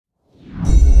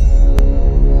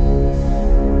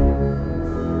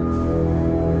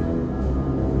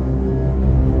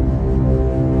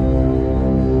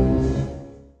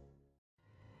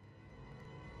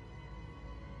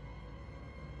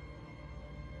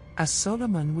As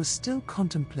Solomon was still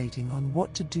contemplating on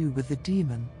what to do with the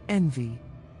demon, envy,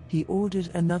 he ordered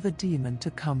another demon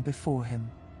to come before him.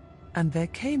 And there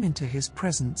came into his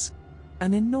presence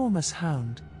an enormous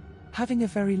hound, having a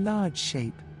very large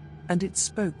shape, and it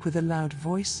spoke with a loud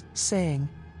voice, saying,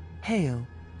 "Hail,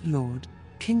 Lord,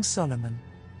 King Solomon."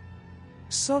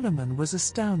 Solomon was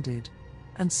astounded,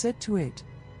 and said to it,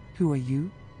 "Who are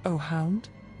you, O hound?"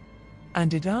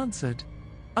 And it answered,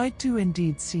 "I do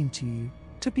indeed seem to you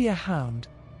to be a hound,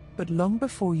 but long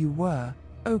before you were,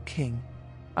 O king,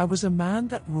 I was a man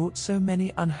that wrought so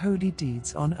many unholy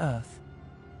deeds on earth.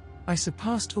 I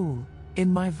surpassed all,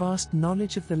 in my vast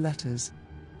knowledge of the letters,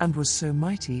 and was so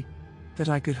mighty, that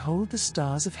I could hold the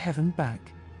stars of heaven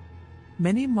back.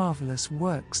 Many marvelous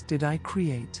works did I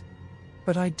create.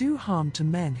 But I do harm to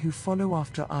men who follow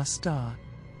after our star,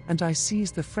 and I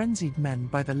seize the frenzied men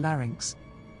by the larynx,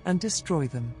 and destroy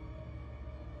them."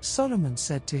 Solomon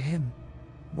said to him,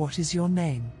 "What is your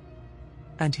name?"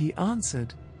 And he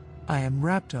answered, "I am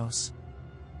Rabdos."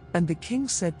 And the king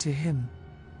said to him,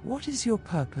 "What is your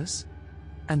purpose?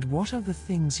 And what are the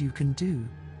things you can do?"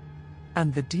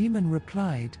 And the demon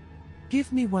replied,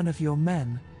 "Give me one of your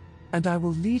men, and I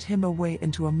will lead him away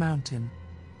into a mountain,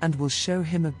 and will show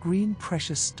him a green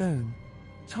precious stone,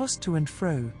 tossed to and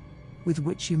fro, with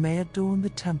which you may adorn the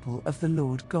temple of the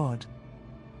Lord God."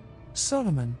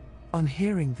 Solomon, on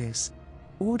hearing this,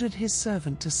 ordered his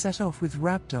servant to set off with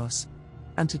Rabdos,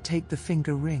 and to take the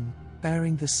finger ring,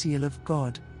 bearing the seal of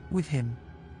God, with him.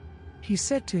 He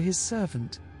said to his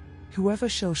servant, "Whoever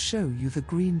shall show you the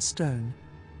green stone,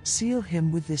 seal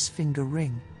him with this finger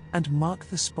ring, and mark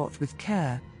the spot with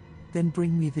care, then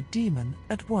bring me the demon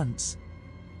at once."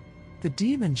 The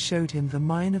demon showed him the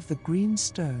mine of the green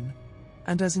stone,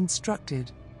 and as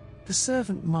instructed, the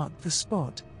servant marked the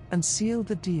spot, and sealed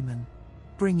the demon,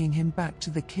 bringing him back to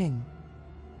the king.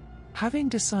 Having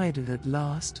decided at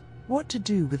last what to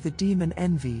do with the demon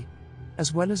envy,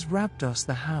 as well as Rabdos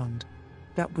the hound,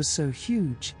 that was so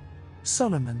huge,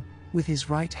 Solomon, with his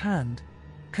right hand,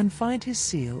 confined his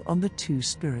seal on the two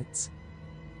spirits.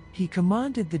 He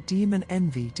commanded the demon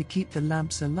envy to keep the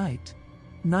lamps alight,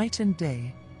 night and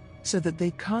day, so that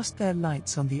they cast their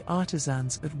lights on the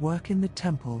artisans at work in the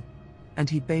temple, and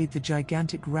he bade the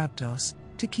gigantic Rabdos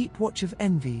to keep watch of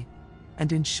envy,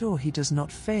 and ensure he does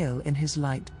not fail in his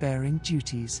light-bearing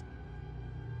duties.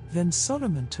 Then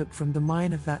Solomon took from the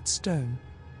mine of that stone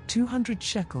 200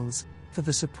 shekels for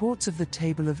the supports of the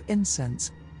table of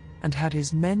incense, and had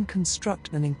his men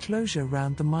construct an enclosure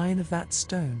round the mine of that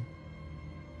stone.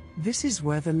 This is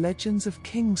where the legends of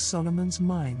King Solomon's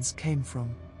mines came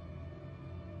from.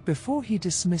 Before he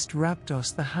dismissed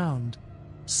Rabdos the hound,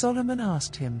 Solomon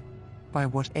asked him, "By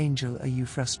what angel are you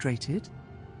frustrated?"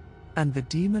 And the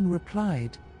demon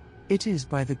replied, "It is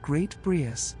by the great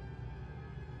Brius."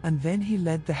 And then he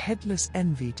led the headless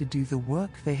envy to do the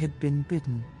work they had been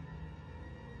bidden.